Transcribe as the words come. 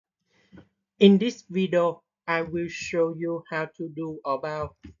In this video, I will show you how to do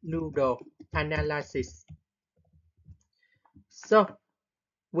about nodal analysis. So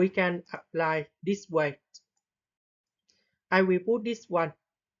we can apply this way. I will put this one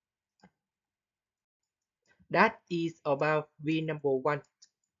that is about V number 1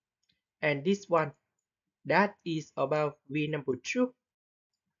 and this one that is about V number 2.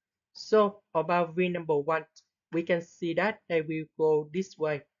 So about V number 1, we can see that they will go this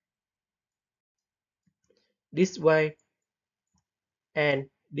way, and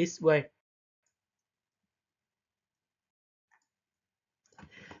this way.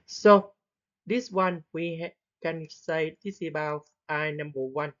 So this one we can say this is about I number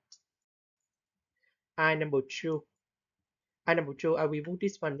 1, I number 2. I number 2, I will put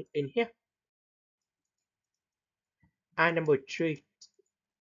this one in here. I number 3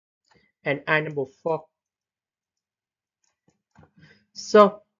 and I number 4.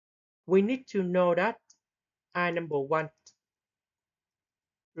 So we need to know that I number 1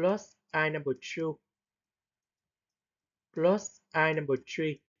 plus I number 2 plus I number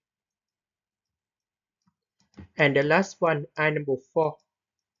 3 and the last one I number 4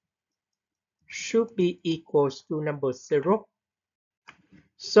 should be equals to number 0.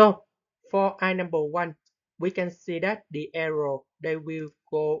 So for I number 1, we can see that the arrow they will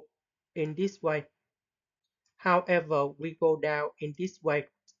go in this way. However, we go down in this way.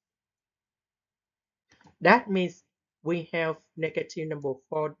 That means we have negative number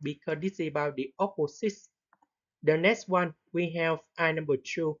 4 because this is about the opposites. The next one, we have I number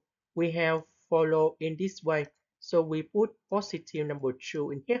 2. We have follow in this way. So we put positive number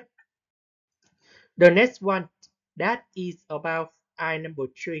 2 in here. The next one, that is about I number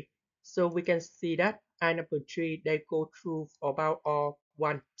 3. So we can see that I number 3, they go through about all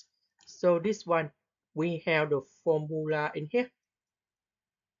 1. So this one, we have the formula in here.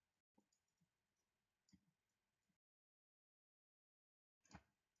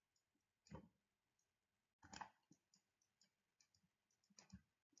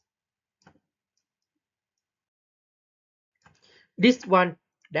 This one,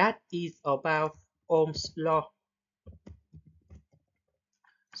 that is about Ohm's law.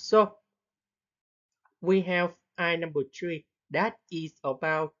 So we have I number 3, that is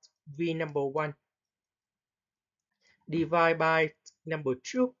about V number 1 divided by number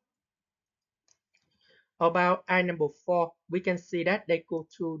 2. About I number 4, we can see that they go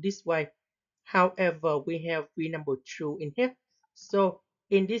through this way. However, we have V number 2 in here. So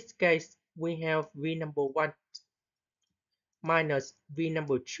in this case, we have V number 1 minus V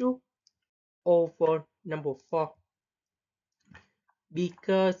number 2 over number 4.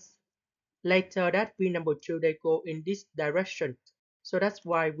 Because later that V number 2, they go in this direction. So that's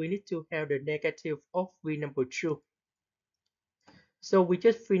why we need to have the negative of V number 2. So we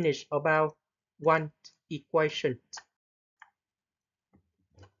just finished about one equation.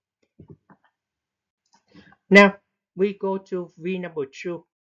 Now we go to V number 2.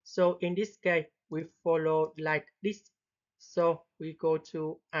 So in this case, we follow like this. So we go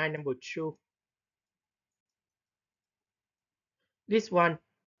to I number 2. This one,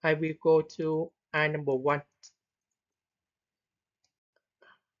 I will go to I number 1,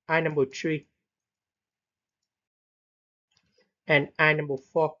 I number 3, and I number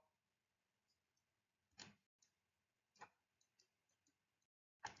 4.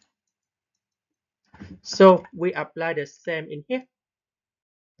 So we apply the same in here.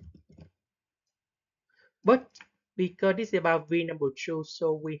 But because this is about V number 2,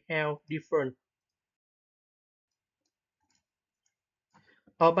 so we have different.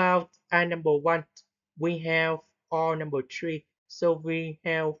 About I number 1, we have R number 3. So we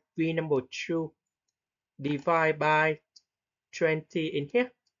have V number 2 divided by 20 in here.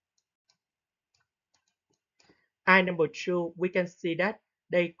 I number 2, we can see that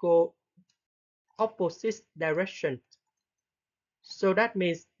they go opposite direction. So that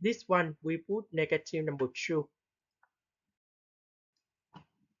means this one we put negative number 2.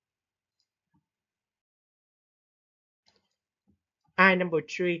 I number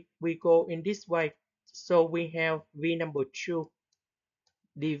 3, we go in this way. So we have V number 2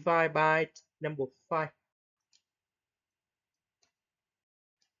 divided by number 5.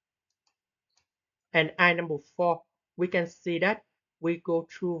 And I number 4, we can see that we go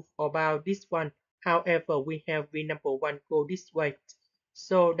through about this one. However, we have V number 1 go this way.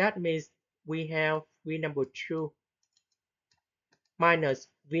 So that means we have V number 2 minus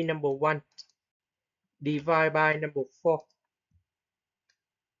V number 1 divided by number 4.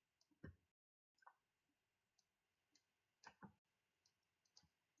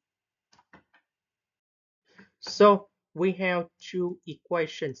 So we have two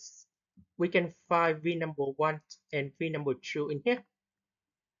equations. we can find V number 1 and V number 2 in here.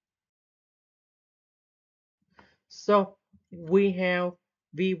 So we have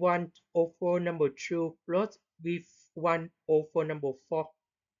V1 over number 2 plus V1 over number 4.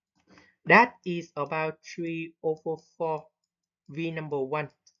 That is about 3 over 4 V number 1.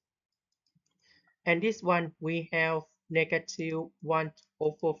 And this one we have negative 1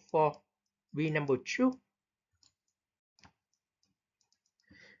 over 4 V number 2.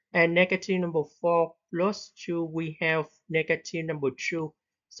 And negative number 4 plus 2 we have negative number 2.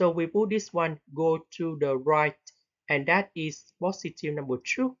 So we put this one go to the right, and that is positive number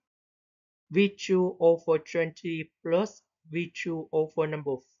 2. V2 over 20 plus V2 over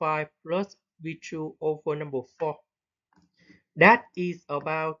number 5 plus V2 over number 4. That is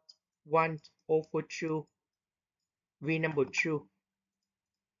about 1 over 2 V number 2.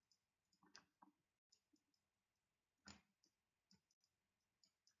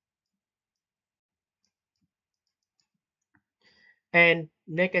 And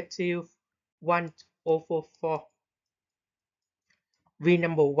negative 1 over 4 V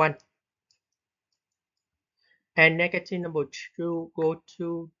number 1. And negative number 2 go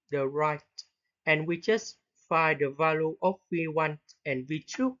to the right, and we just find the value of V1 and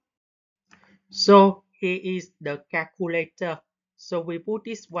V2. So here is the calculator. So we put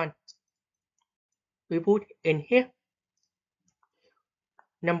this one, we put in here,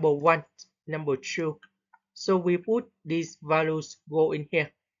 number 1, number 2. So we put these values go in here.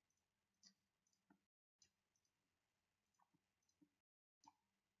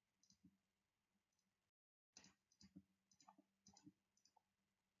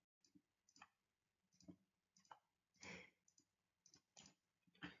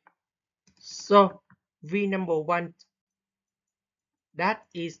 So V number 1, that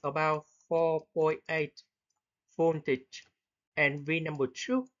is about 4.8 voltage, and V number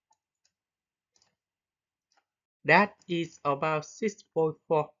 2, that is about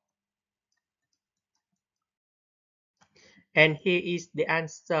 6.4. And here is the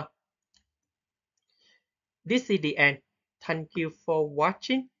answer. This is the end. Thank you for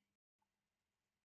watching.